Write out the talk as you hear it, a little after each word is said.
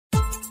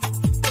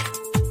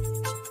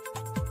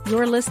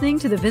You're listening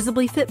to the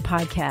Visibly Fit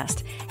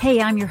podcast. Hey,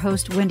 I'm your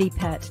host, Wendy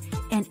Pett,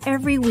 and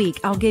every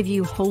week I'll give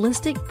you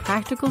holistic,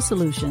 practical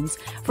solutions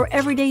for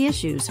everyday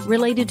issues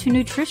related to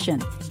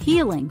nutrition,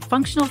 healing,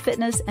 functional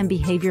fitness, and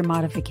behavior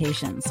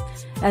modifications.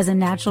 As a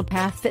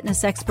naturopath,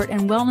 fitness expert,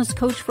 and wellness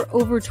coach for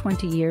over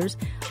 20 years,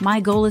 my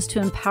goal is to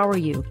empower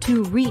you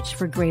to reach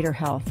for greater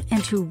health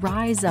and to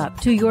rise up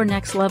to your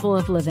next level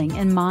of living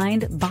in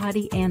mind,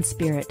 body, and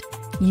spirit.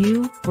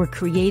 You were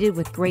created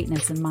with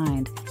greatness in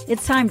mind.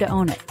 It's time to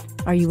own it.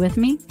 Are you with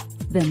me?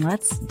 Then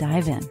let's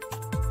dive in.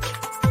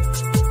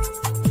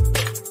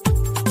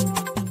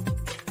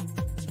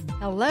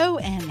 Hello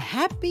and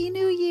Happy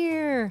New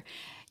Year.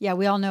 Yeah,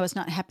 we all know it's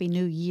not Happy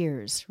New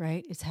Year's,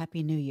 right? It's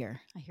Happy New Year.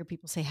 I hear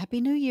people say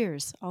Happy New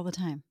Year's all the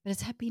time, but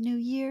it's Happy New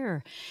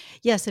Year.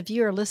 Yes, if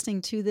you are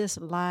listening to this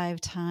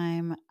live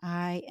time,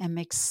 I am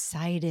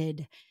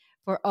excited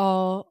for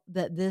all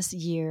that this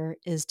year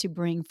is to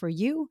bring for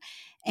you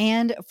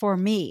and for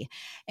me.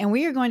 And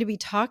we are going to be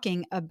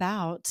talking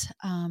about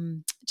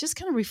just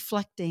kind of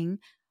reflecting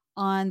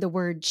on the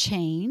word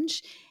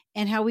change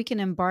and how we can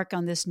embark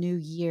on this new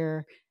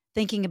year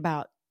thinking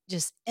about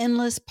just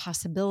endless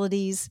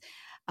possibilities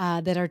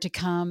that are to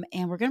come.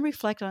 And we're going to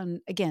reflect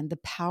on, again, the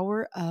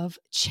power of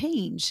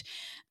change.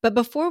 But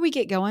before we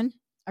get going,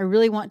 I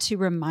really want to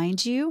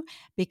remind you,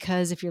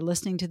 because if you're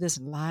listening to this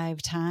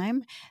live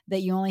time,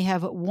 that you only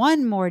have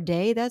one more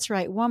day. That's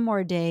right, one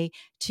more day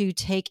to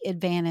take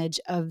advantage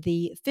of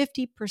the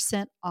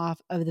 50% off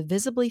of the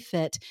Visibly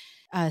Fit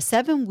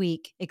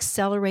 7-week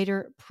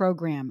accelerator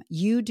program.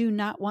 You do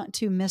not want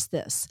to miss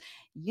this.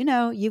 You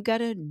know, you've got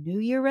a New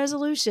Year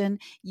resolution.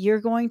 You're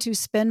going to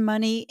spend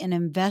money and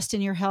invest in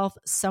your health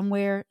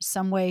somewhere,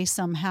 some way,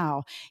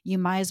 somehow. You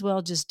might as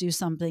well just do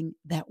something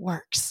that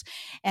works.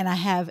 And I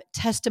have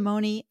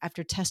testimony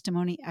after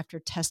testimony after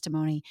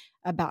testimony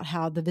about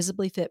how the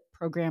Visibly Fit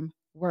program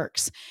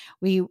works.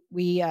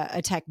 We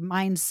attack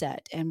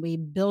mindset, and we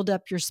build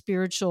up your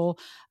spiritual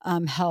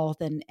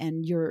health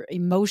and your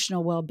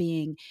emotional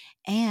well-being.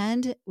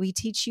 And we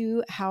teach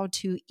you how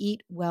to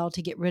eat well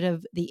to get rid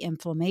of the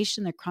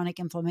inflammation, the chronic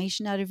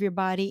inflammation out of your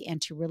body,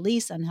 and to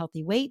release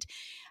unhealthy weight.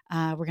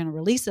 We're going to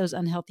release those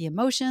unhealthy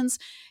emotions,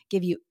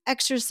 give you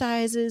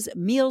exercises,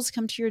 meals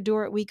come to your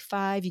door at week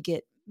 5. You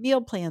get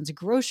meal plans, a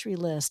grocery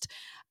list,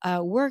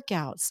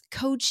 workouts,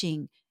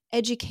 coaching,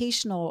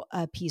 educational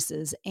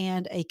pieces,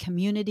 and a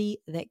community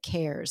that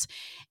cares.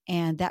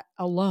 And that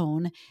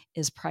alone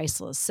is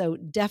priceless. So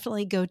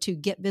definitely go to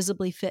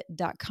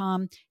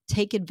getvisiblyfit.com.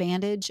 Take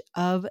advantage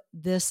of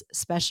this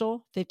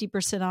special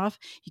 50% off.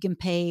 You can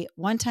pay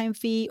one-time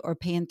fee or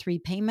pay in 3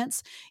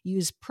 payments.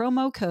 Use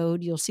promo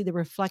code. You'll see the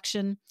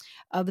reflection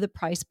of the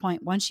price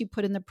point once you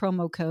put in the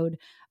promo code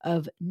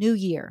of New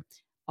Year.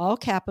 All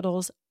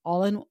capitals,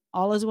 all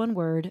as one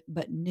word,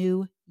 but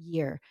New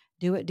Year.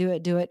 Do it, do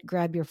it, do it.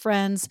 Grab your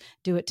friends.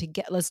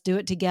 Let's do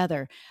it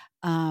together.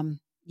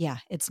 Yeah,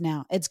 it's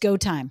now. It's go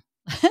time.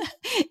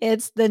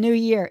 It's the new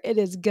year. It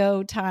is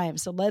go time.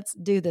 So let's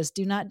do this.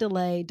 Do not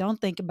delay.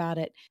 Don't think about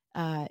it.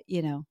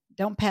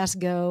 Don't pass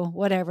go,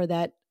 whatever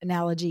that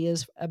analogy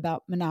is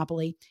about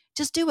Monopoly.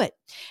 Just do it.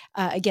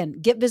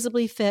 Again,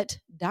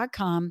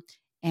 getvisiblyfit.com.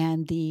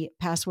 And the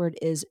password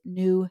is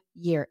New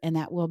Year, and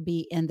that will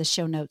be in the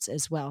show notes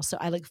as well. So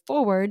I look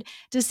forward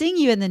to seeing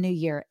you in the new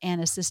year and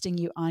assisting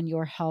you on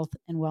your health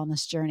and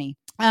wellness journey.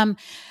 But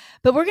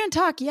we're going to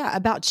talk,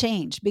 about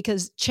change,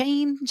 because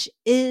change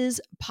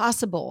is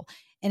possible.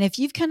 And if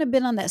you've kind of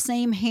been on that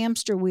same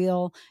hamster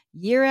wheel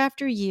year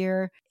after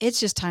year, it's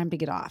just time to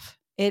get off.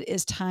 It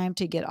is time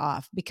to get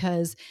off,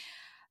 because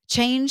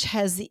change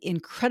has the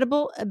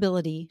incredible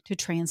ability to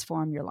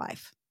transform your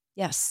life.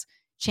 Yes.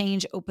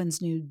 Change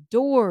opens new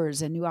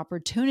doors and new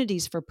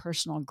opportunities for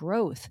personal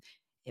growth.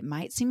 It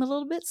might seem a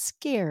little bit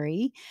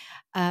scary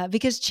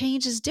because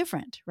change is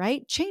different,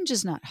 right? Change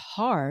is not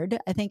hard.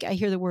 I think I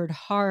hear the word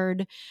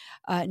hard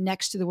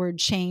next to the word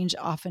change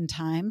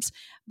oftentimes,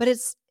 but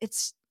it's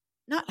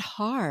not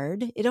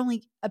hard. It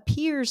only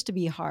appears to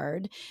be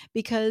hard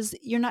because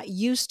you're not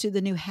used to the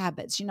new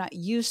habits. You're not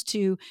used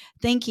to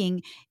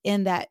thinking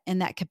in that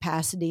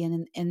capacity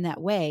and in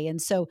that way.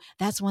 And so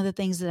that's one of the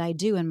things that I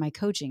do in my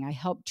coaching. I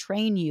help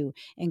train you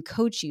and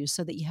coach you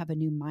so that you have a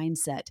new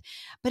mindset,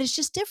 but it's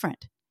just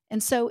different.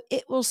 And so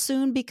it will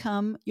soon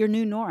become your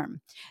new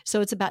norm. So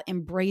it's about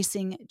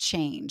embracing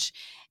change.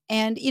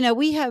 And,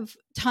 we have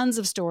tons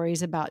of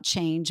stories about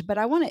change, but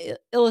I want to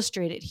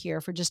illustrate it here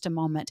for just a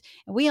moment.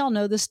 And we all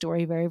know the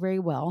story very, very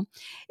well.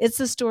 It's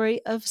the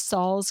story of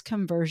Saul's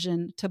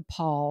conversion to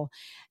Paul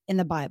in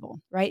the Bible,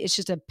 right? It's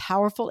just a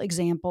powerful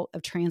example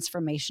of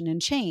transformation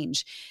and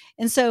change.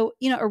 And so,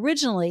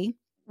 originally,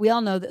 we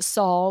all know that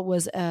Saul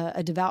was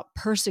a devout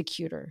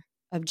persecutor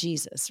of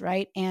Jesus,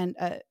 right? And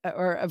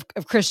or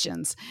of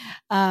Christians.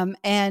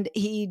 And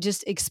he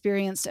just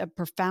experienced a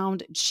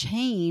profound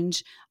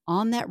change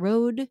on that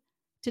road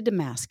to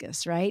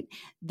Damascus, right?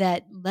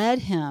 That led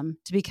him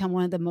to become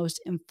one of the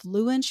most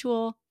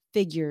influential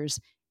figures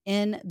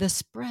in the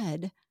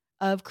spread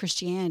of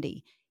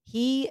Christianity.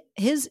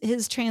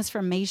 His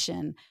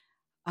transformation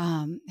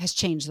has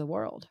changed the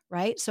world,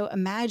 right? So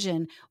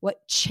imagine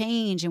what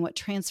change and what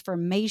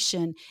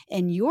transformation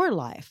in your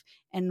life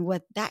and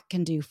what that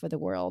can do for the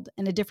world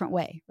in a different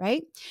way,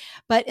 right?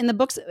 But in the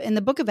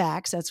book of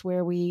Acts, that's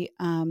where we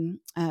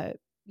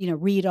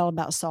read all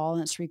about Saul,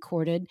 and it's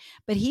recorded.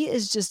 But he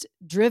is just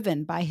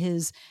driven by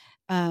his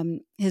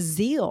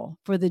zeal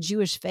for the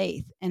Jewish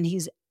faith, and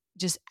he's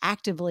just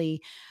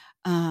actively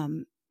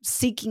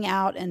seeking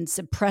out and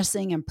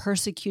suppressing and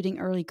persecuting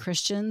early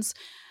Christians.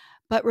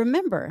 But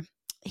remember,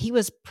 he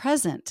was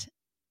present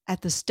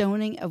at the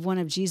stoning of one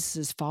of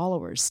Jesus's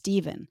followers,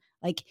 Stephen.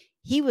 Like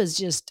he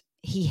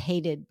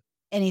hated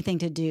anything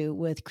to do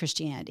with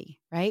Christianity,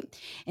 right?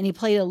 And he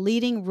played a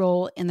leading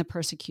role in the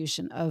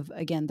persecution of,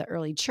 again, the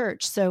early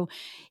church. So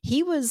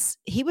he was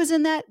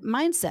in that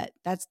mindset.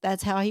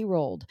 That's how he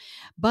rolled.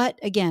 But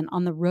again,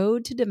 on the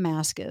road to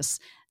Damascus,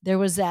 there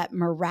was that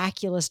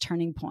miraculous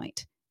turning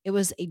point. It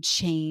was a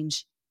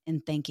change in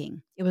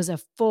thinking. It was a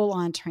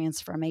full-on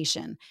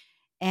transformation.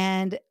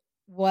 And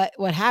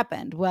what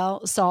happened?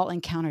 Well, Saul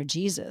encountered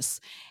Jesus,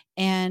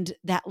 and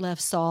that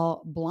left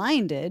Saul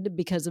blinded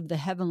because of the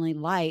heavenly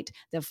light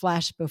that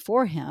flashed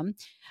before him.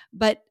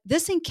 But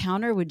this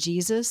encounter with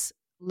Jesus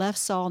left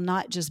Saul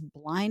not just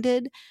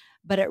blinded,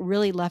 but it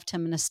really left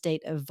him in a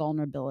state of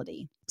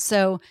vulnerability.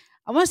 So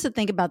I want us to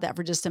think about that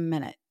for just a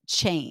minute.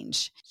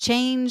 Change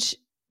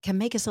can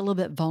make us a little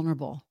bit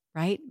vulnerable,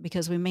 right?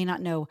 Because we may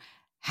not know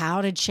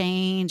how to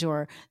change,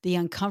 or the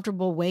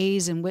uncomfortable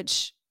ways in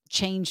which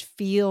change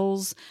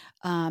feels.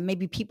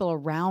 Maybe people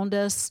around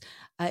us,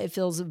 it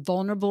feels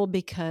vulnerable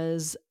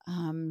because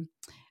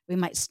we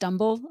might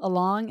stumble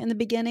along in the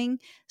beginning.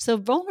 So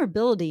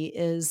vulnerability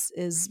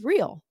is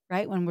real,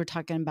 right? When we're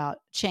talking about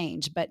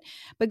change. But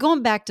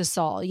going back to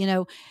Saul,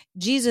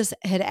 Jesus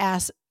had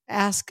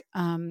asked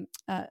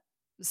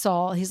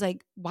Saul. He's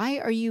like, "Why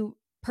are you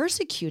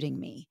persecuting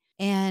me?"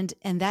 And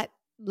that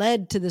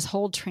led to this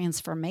whole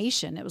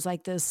transformation. It was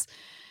like this.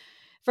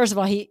 First of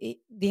all, the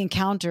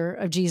encounter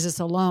of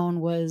Jesus alone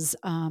was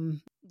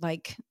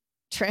like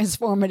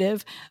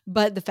transformative,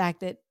 but the fact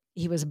that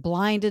he was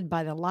blinded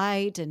by the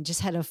light and just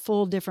had a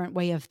full different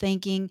way of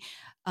thinking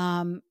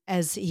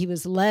as he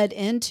was led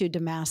into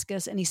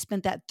Damascus, and he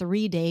spent that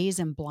 3 days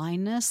in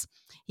blindness.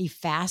 He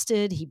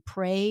fasted, he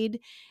prayed,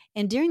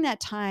 and during that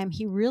time,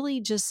 he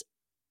really just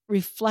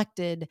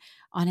reflected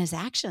on his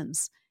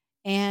actions,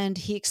 and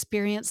he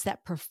experienced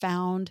that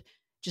profound,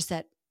 just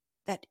that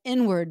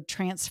inward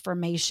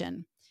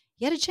transformation.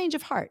 He had a change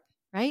of heart,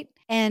 right?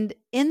 And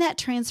in that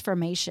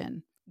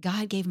transformation,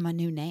 God gave him a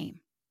new name.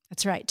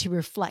 That's right, to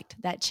reflect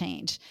that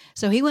change.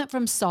 So he went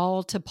from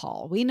Saul to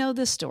Paul. We know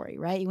this story,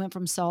 right? He went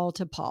from Saul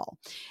to Paul.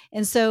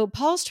 And so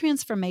Paul's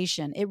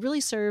transformation, it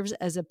really serves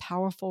as a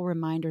powerful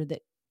reminder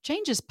that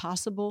change is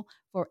possible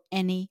for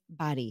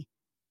anybody.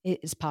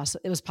 It is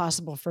possible. It was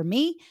possible for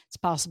me. It's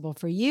possible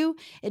for you.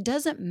 It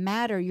doesn't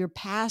matter your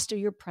past or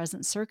your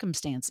present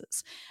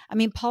circumstances. I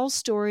mean, Paul's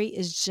story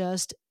is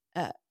just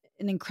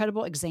an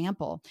incredible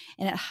example,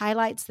 and it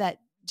highlights that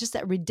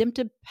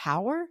redemptive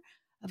power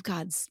of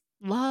God's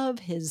love,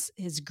 His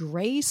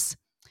grace,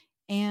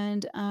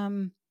 and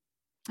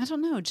I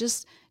don't know,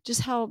 just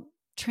how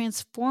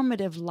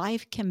transformative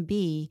life can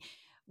be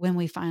when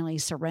we finally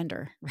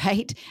surrender,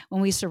 right?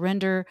 When we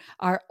surrender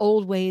our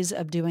old ways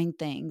of doing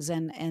things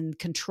and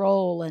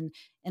control and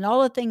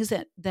all the things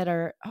that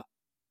are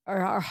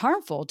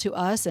harmful to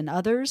us and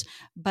others,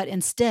 but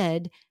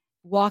instead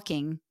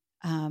walking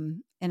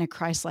in a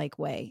Christ-like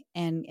way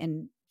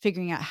and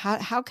figuring out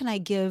how can I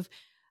give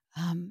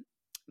um,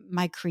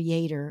 my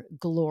Creator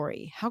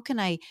glory? How can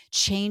I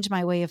change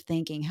my way of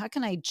thinking? How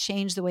can I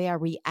change the way I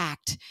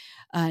react,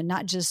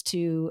 not just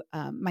to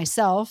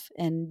myself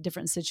in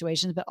different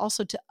situations, but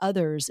also to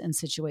others in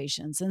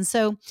situations? And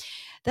so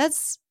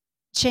that's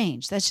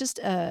change. That's just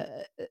a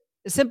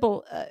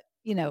simple,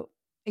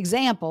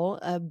 example,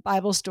 a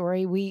Bible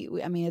story.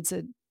 I mean, it's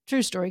a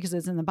true story because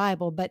it's in the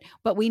Bible, but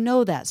we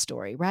know that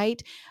story,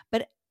 right?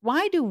 But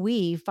why do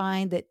we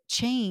find that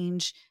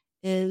change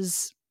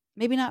is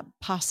maybe not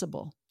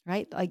possible,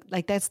 right?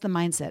 Like that's the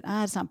mindset.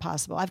 It's not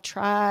possible. I've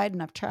tried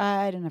and I've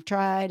tried and I've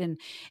tried, and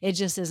it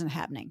just isn't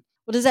happening.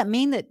 Well, does that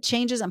mean that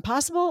change is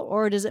impossible,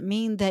 or does it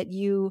mean that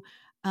you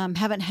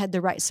haven't had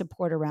the right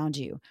support around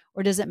you?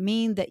 Or does it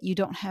mean that you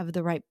don't have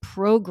the right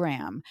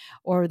program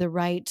or the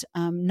right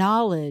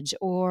knowledge,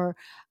 or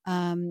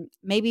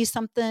maybe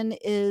something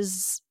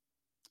is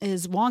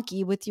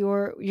wonky with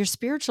your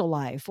spiritual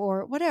life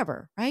or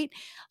whatever, right?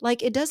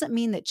 Like, it doesn't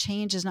mean that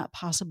change is not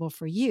possible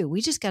for you.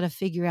 We just got to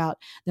figure out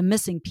the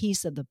missing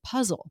piece of the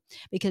puzzle,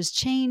 because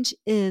change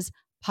is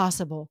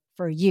possible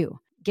for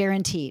you,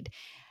 guaranteed.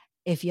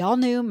 If y'all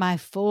knew my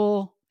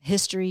full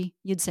history,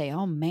 you'd say,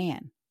 "Oh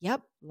man,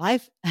 yep,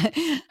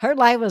 her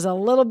life was a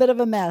little bit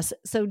of a mess."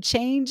 So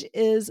change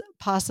is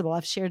possible.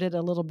 I've shared it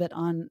a little bit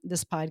on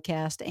this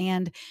podcast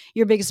and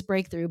Your Biggest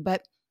Breakthrough,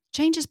 but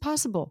change is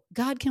possible.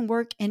 God can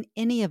work in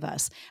any of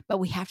us, but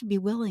we have to be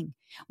willing.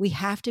 We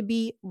have to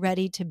be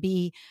ready to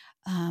be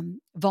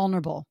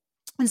vulnerable.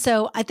 And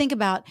so I think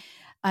about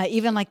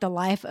even like the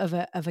life of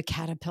a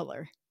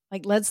caterpillar.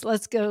 Like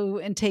let's go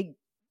and take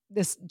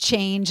this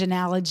change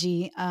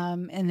analogy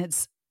in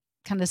its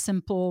kind of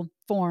simple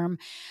form.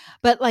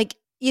 But like,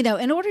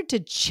 in order to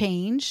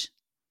change,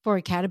 for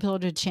a caterpillar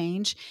to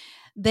change,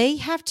 they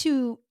have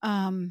to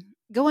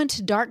go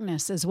into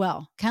darkness as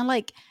well. Kind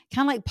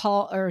of like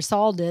Paul or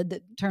Saul did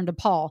that turned to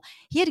Paul.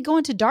 He had to go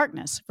into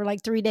darkness for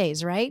like 3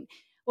 days, right?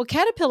 Well,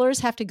 caterpillars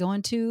have to go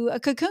into a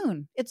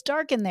cocoon. It's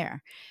dark in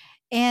there,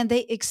 and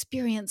they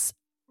experience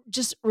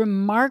just a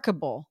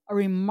remarkable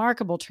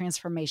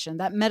transformation,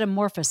 that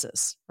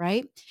metamorphosis,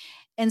 right?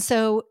 And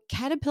so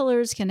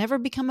caterpillars can never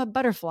become a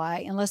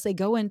butterfly unless they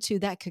go into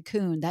that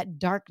cocoon, that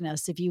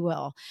darkness, if you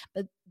will.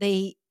 But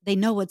they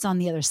know what's on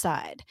the other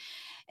side.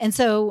 And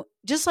so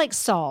just like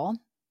Saul,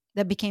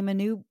 that became a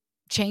new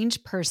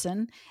changed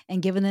person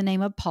and given the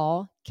name of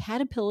Paul,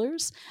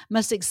 caterpillars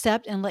must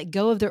accept and let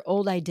go of their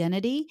old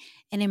identity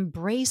and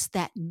embrace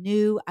that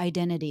new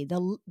identity,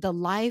 the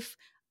life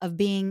of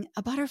being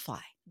a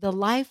butterfly, the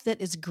life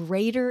that is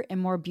greater and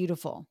more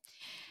beautiful.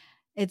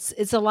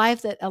 It's a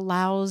life that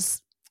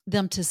allows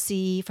them to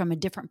see from a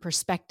different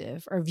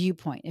perspective or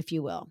viewpoint, if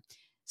you will.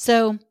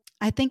 So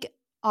I think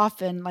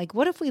often, like,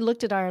 what if we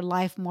looked at our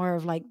life more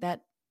of like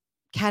that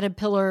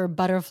caterpillar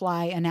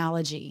butterfly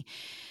analogy,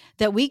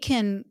 that we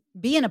can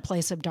be in a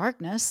place of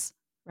darkness,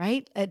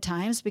 right? At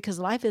times, because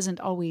life isn't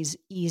always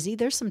easy.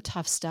 There's some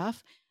tough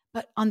stuff,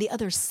 but on the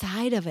other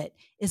side of it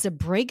is a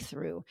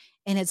breakthrough,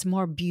 and it's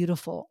more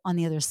beautiful on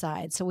the other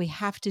side. So we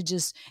have to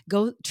just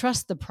go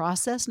trust the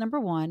process,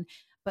 number one,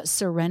 but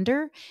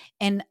surrender.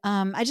 And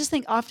I just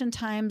think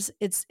oftentimes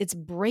it's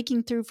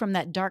breaking through from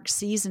that dark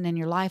season in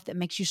your life that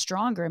makes you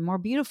stronger and more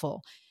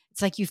beautiful.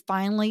 It's like you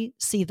finally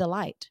see the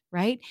light,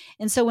 right?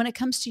 And so when it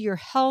comes to your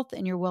health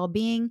and your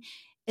well-being,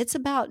 it's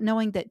about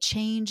knowing that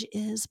change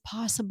is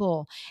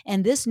possible.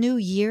 And this new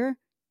year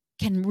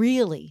can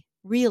really,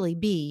 really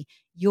be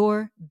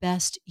your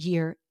best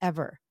year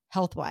ever,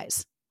 health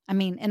wise. I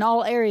mean, in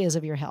all areas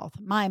of your health,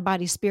 mind,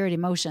 body, spirit,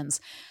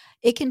 emotions.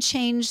 It can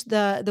change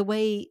the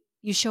way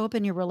you show up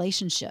in your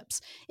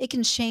relationships. It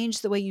can change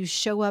the way you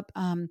show up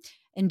and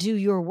do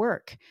your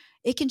work.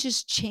 It can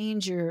just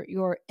change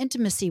your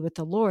intimacy with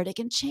the Lord. It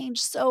can change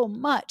so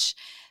much.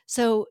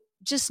 So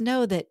just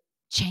know that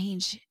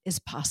change is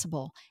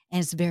possible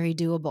and it's very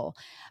doable.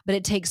 But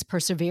it takes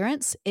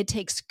perseverance. It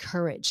takes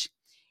courage.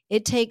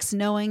 It takes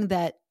knowing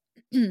that,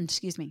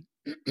 excuse me,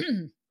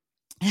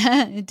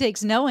 it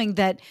takes knowing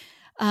that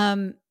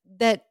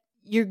that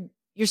you're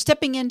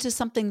stepping into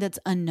something that's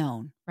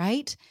unknown,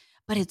 right?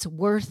 But it's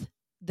worth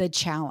the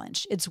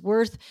challenge. It's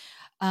worth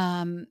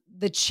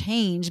the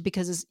change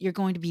because you're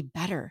going to be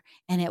better,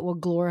 and it will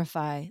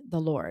glorify the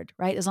Lord,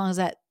 right? As long as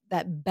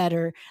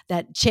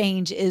that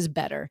change is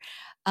better.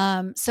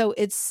 So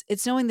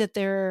it's knowing that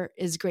there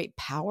is great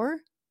power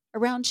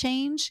around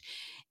change,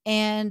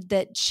 and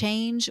that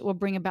change will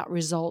bring about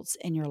results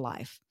in your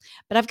life.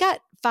 But I've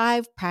got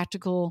 5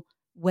 practical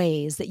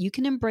ways that you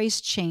can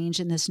embrace change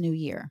in this new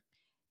year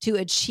to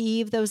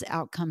achieve those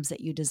outcomes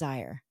that you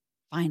desire.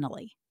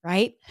 Finally,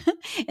 right?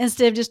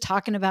 Instead of just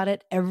talking about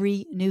it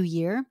every new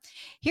year,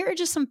 here are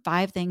just some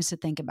 5 things to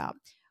think about.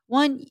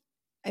 One,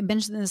 I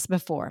mentioned this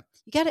before.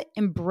 You got to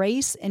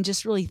embrace and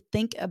just really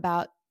think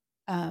about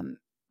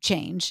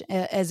change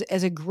as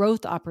a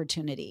growth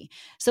opportunity.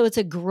 So it's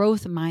a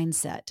growth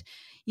mindset.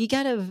 You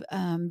got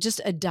to just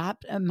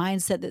adopt a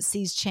mindset that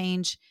sees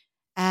change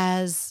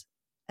as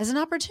an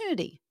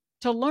opportunity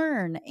to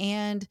learn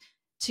and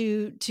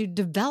to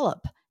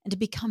develop and to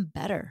become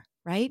better,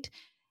 right?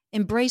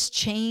 Embrace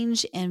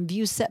change and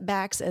view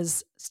setbacks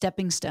as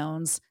stepping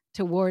stones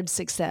towards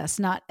success,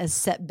 not as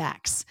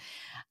setbacks.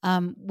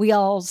 We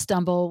all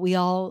stumble, we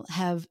all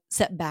have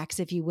setbacks,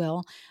 if you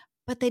will,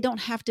 but they don't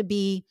have to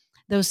be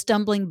those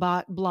stumbling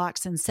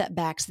blocks and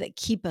setbacks that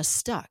keep us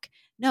stuck.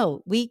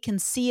 No, we can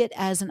see it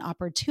as an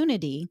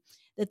opportunity,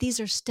 that these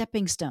are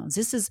stepping stones.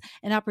 This is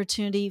an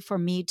opportunity for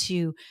me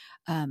to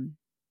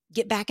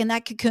get back in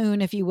that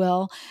cocoon, if you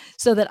will,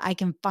 so that I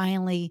can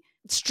finally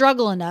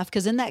struggle enough.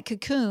 Because in that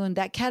cocoon,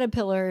 that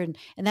caterpillar and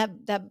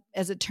that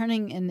as it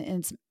turning and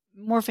it's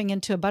morphing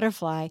into a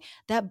butterfly,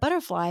 that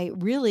butterfly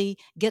really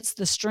gets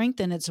the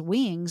strength in its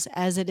wings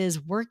as it is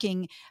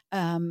working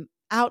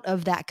out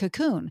of that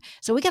cocoon.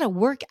 So we got to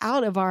work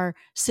out of our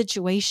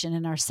situation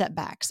and our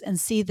setbacks and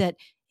see that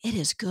it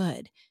is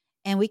good.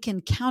 And we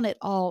can count it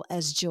all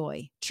as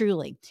joy,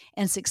 truly.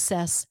 And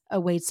success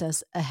awaits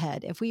us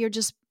ahead if we are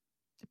just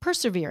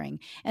persevering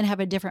and have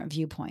a different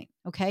viewpoint.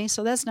 Okay.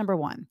 So that's number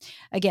 1.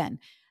 Again,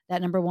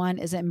 that number 1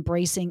 is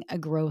embracing a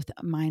growth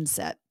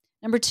mindset.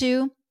 Number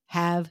 2,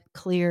 have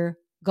clear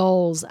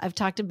goals. I've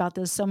talked about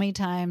this so many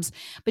times,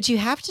 but you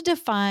have to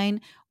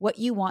define what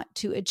you want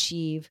to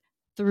achieve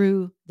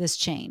through this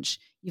change.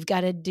 You've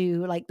got to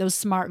do like those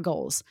SMART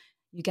goals.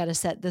 You got to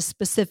set the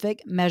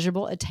specific,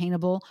 measurable,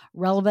 attainable,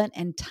 relevant,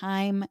 and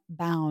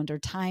time-bound or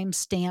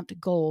time-stamped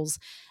goals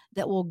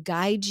that will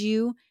guide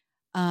you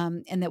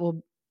and that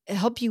will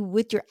help you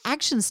with your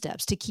action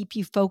steps to keep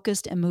you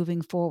focused and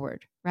moving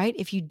forward, right?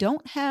 If you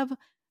don't have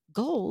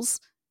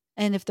goals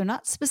and if they're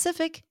not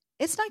specific,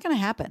 it's not going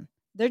to happen.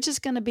 They're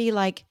just going to be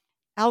like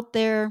out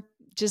there,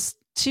 just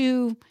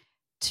too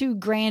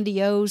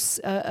grandiose,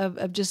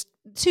 of just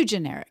too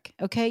generic.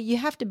 Okay. You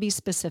have to be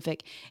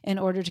specific in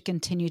order to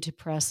continue to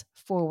press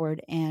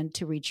forward and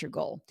to reach your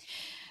goal.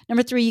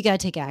 Number three, you got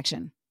to take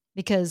action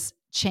because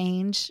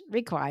change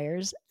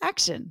requires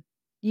action.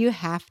 You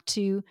have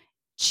to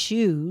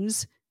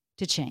choose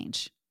to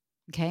change.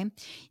 Okay.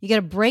 You got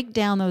to break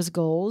down those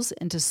goals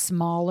into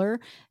smaller,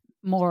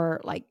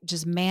 more like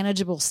just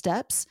manageable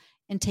steps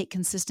and take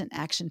consistent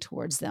action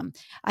towards them.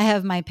 I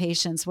have my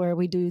patients where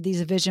we do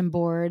these vision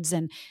boards,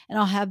 and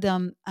I'll have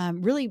them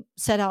really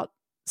set out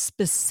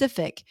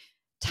specific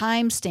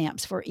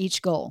timestamps for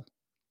each goal.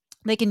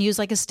 They can use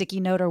like a sticky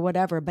note or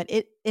whatever, but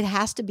it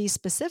has to be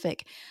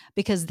specific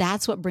because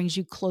that's what brings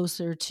you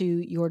closer to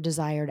your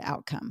desired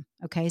outcome.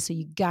 Okay, so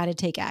you got to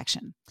take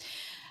action.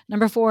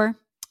 Number four,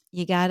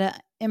 you got to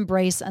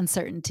embrace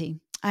uncertainty.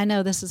 I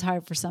know this is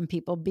hard for some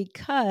people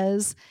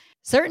because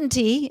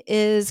certainty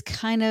is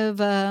kind of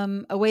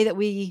a way that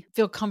we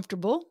feel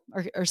comfortable,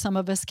 or some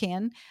of us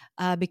can,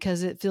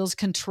 because it feels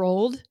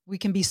controlled. We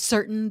can be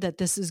certain that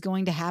this is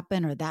going to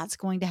happen or that's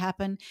going to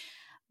happen.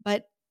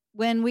 But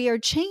when we are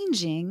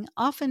changing,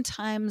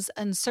 oftentimes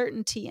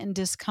uncertainty and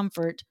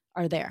discomfort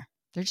are there.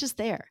 They're just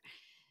there.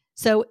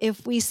 So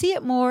if we see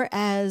it more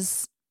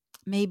as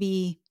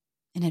maybe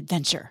an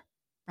adventure,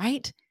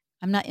 right?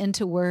 I'm not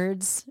into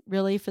words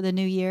really for the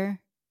new year,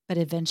 but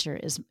adventure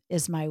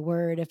is my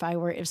word.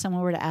 If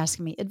someone were to ask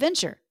me,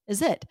 adventure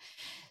is it.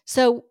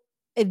 So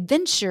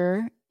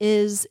adventure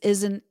is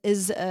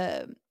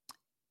a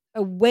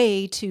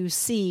way to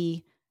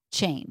see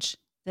change.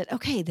 That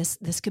okay,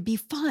 this could be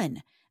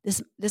fun.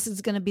 This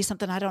is going to be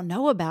something I don't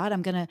know about.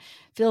 I'm going to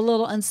feel a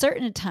little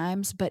uncertain at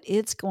times, but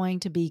it's going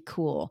to be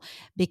cool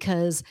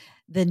because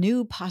the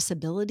new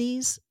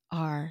possibilities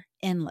are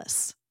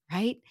endless,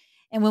 right?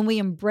 And when we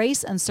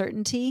embrace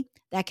uncertainty,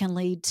 that can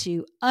lead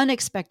to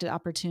unexpected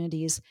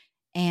opportunities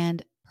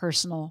and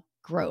personal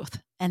growth.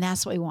 And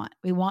that's what we want.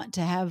 We want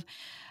to have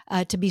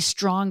to be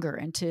stronger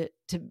and to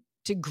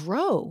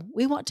grow.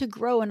 We want to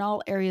grow in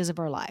all areas of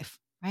our life,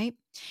 right?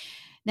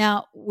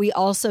 Now, we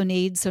also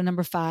need, so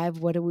number five,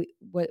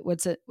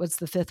 what's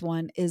the fifth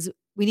one is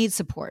we need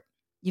support.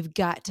 You've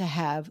got to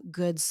have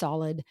good,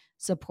 solid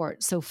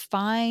support. So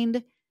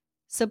find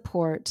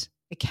support,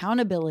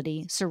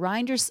 accountability,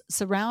 surround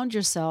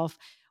yourself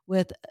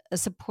with a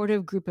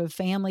supportive group of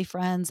family,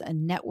 friends, a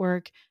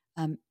network,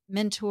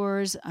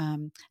 mentors.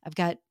 I've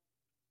got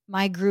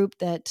my group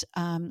that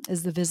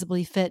is the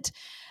Visibly Fit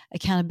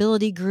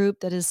accountability group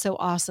that is so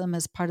awesome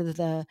as part of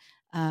the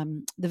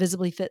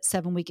Visibly Fit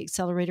 7-week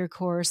accelerator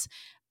course.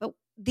 But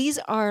these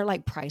are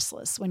like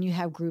priceless when you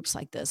have groups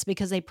like this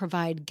because they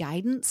provide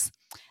guidance,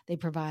 they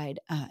provide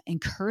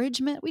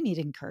encouragement. We need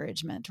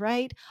encouragement,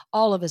 right?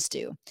 All of us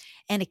do.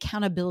 And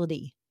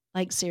accountability.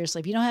 Like seriously,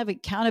 if you don't have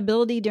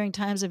accountability during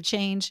times of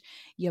change,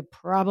 you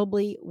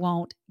probably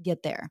won't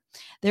get there.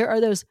 There are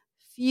those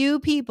few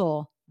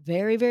people,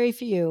 very, very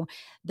few,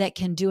 that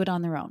can do it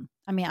on their own.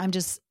 I mean, I'm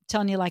just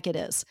telling you like it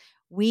is.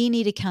 We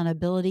need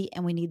accountability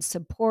and we need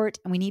support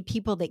and we need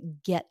people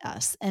that get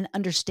us and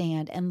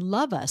understand and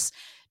love us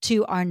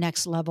to our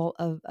next level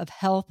of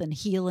health and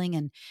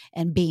healing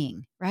and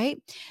being, right?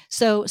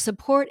 So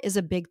support is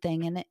a big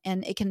thing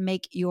and it can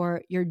make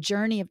your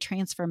journey of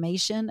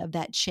transformation of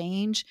that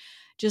change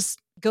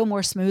just go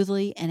more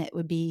smoothly and it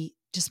would be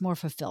just more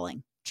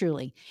fulfilling,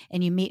 truly.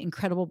 And you meet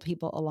incredible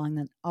people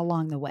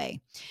along the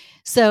way.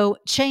 So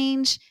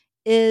change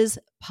is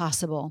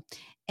possible.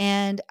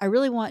 And I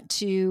really want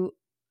to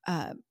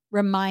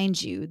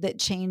remind you that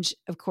change,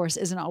 of course,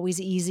 isn't always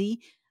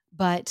easy,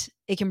 but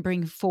it can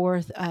bring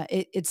forth,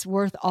 it's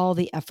worth all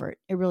the effort.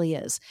 It really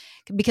is.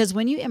 Because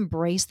when you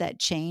embrace that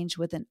change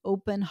with an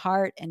open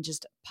heart and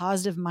just a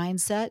positive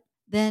mindset,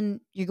 then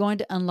you're going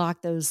to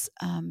unlock those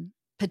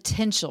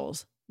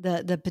potentials,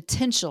 the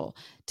potential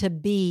to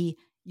be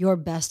your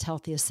best,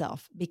 healthiest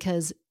self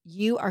because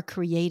you are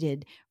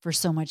created for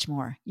so much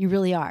more. You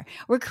really are.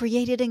 We're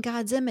created in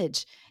God's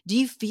image. Do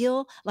you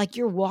feel like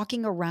you're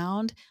walking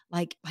around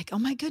like, oh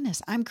my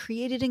goodness, I'm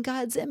created in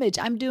God's image.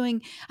 I'm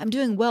doing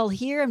well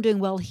here. I'm doing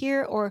well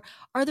here. Or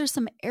are there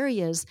some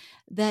areas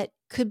that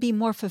could be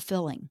more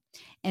fulfilling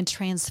and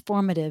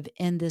transformative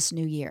in this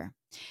new year?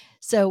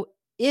 So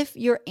if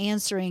you're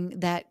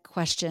answering that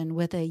question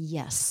with a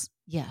yes,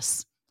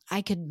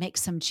 I could make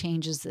some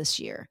changes this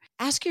year.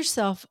 Ask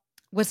yourself,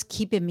 what's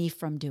keeping me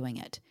from doing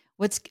it?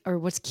 What's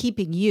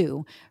keeping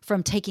you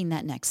from taking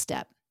that next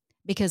step?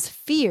 Because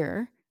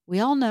fear, we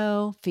all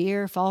know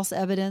fear, false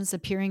evidence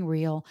appearing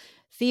real.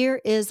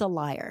 Fear is a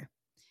liar.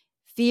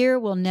 Fear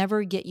will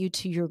never get you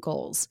to your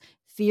goals.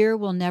 Fear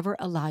will never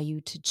allow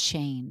you to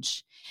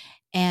change.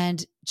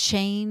 And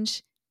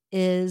change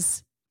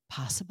is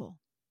possible.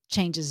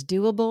 Change is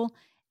doable.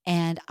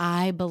 And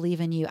I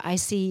believe in you. I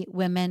see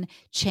women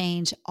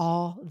change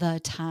all the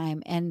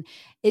time. And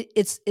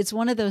it's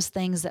one of those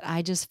things that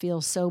I just feel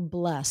so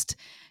blessed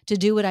to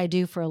do what I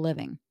do for a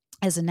living.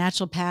 as a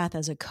naturopath,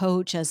 as a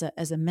coach, as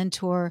a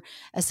mentor,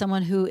 as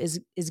someone who is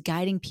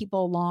guiding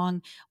people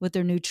along with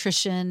their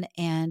nutrition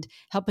and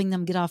helping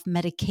them get off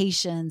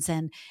medications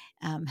and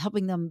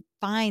helping them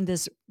find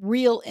this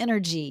real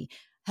energy,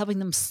 helping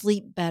them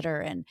sleep better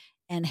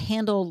and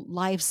handle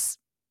life's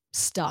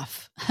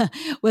stuff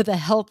with a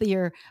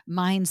healthier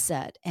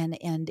mindset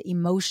and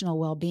emotional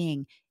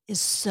well-being is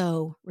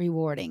so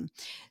rewarding.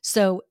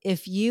 So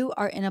if you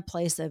are in a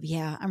place of,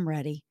 yeah, I'm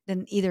ready,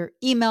 then either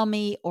email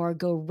me or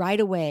go right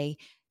away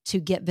to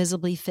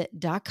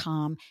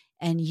getvisiblyfit.com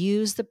and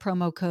use the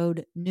promo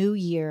code New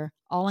Year,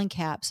 all in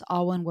caps,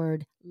 all one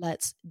word.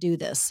 Let's do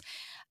this.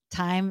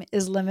 Time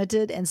is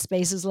limited and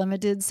space is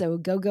limited. So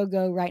go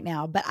right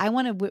now. But I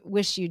want to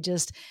wish you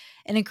just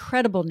an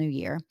incredible new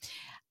year.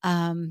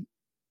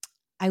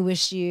 I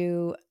wish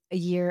you a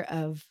year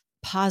of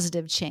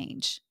positive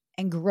change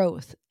and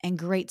growth and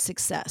great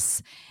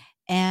success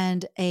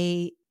and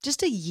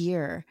just a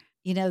year.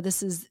 We're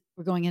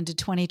going into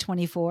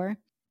 2024,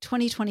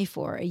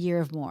 a year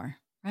of more,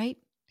 right?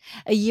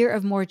 A year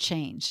of more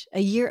change, a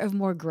year of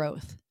more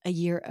growth, a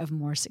year of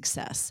more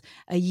success,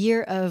 a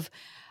year of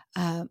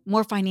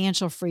more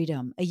financial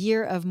freedom, a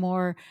year of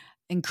more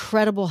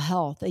incredible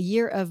health, a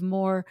year of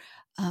more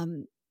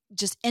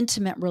just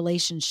intimate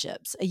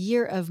relationships, a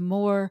year of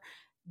more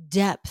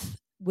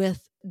depth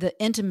with the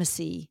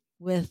intimacy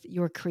with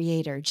your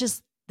creator,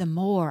 just the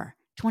more.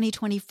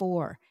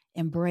 2024,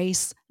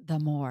 embrace the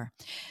more.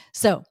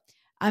 So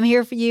I'm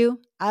here for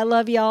you. I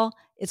love y'all.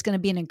 It's going to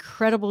be an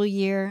incredible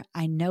year.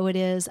 I know it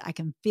is. I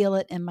can feel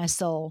it in my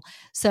soul.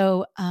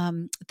 So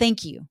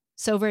thank you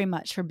so very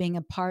much for being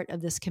a part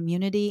of this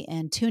community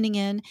and tuning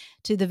in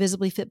to the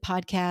Visibly Fit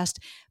podcast.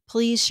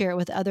 Please share it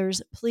with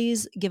others.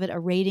 Please give it a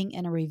rating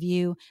and a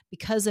review.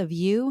 Because of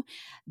you,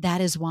 that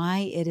is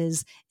why it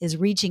is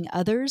reaching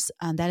others.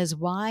 That is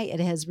why it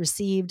has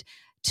received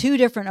 2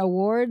 different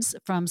awards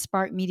from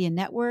Spark Media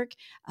Network.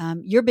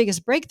 Your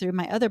Biggest Breakthrough,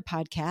 my other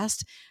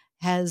podcast,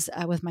 has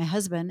with my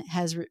husband,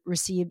 has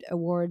received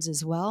awards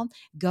as well.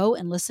 Go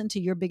and listen to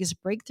Your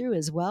Biggest Breakthrough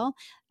as well.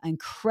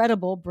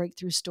 Incredible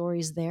breakthrough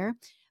stories there.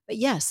 But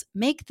yes,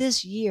 make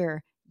this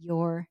year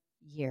your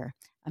year.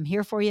 I'm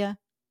here for you.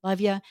 Love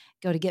you.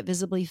 Go to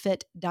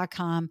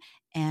getvisiblyfit.com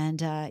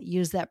and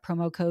use that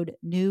promo code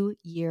New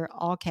Year,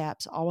 all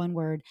caps, all one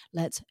word.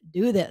 Let's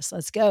do this.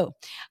 Let's go.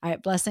 All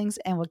right, blessings,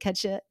 and we'll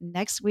catch you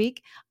next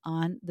week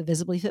on the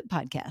Visibly Fit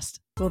podcast.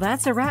 Well,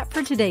 that's a wrap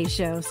for today's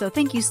show. So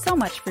thank you so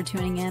much for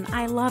tuning in.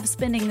 I love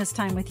spending this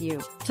time with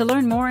you. To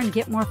learn more and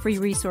get more free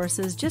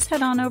resources, just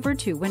head on over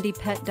to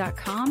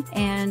wendypet.com.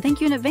 And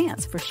thank you in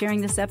advance for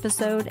sharing this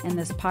episode and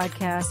this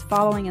podcast,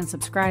 following and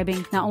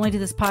subscribing, not only to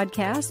this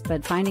podcast,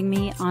 but finding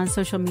me on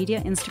social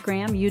media,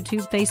 Instagram,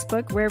 YouTube,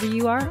 Facebook, wherever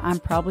you are, I'm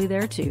probably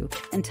there too.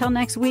 Until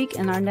next week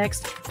and our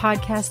next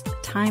podcast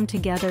time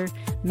together,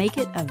 make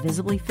it a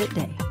Visibly Fit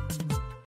day.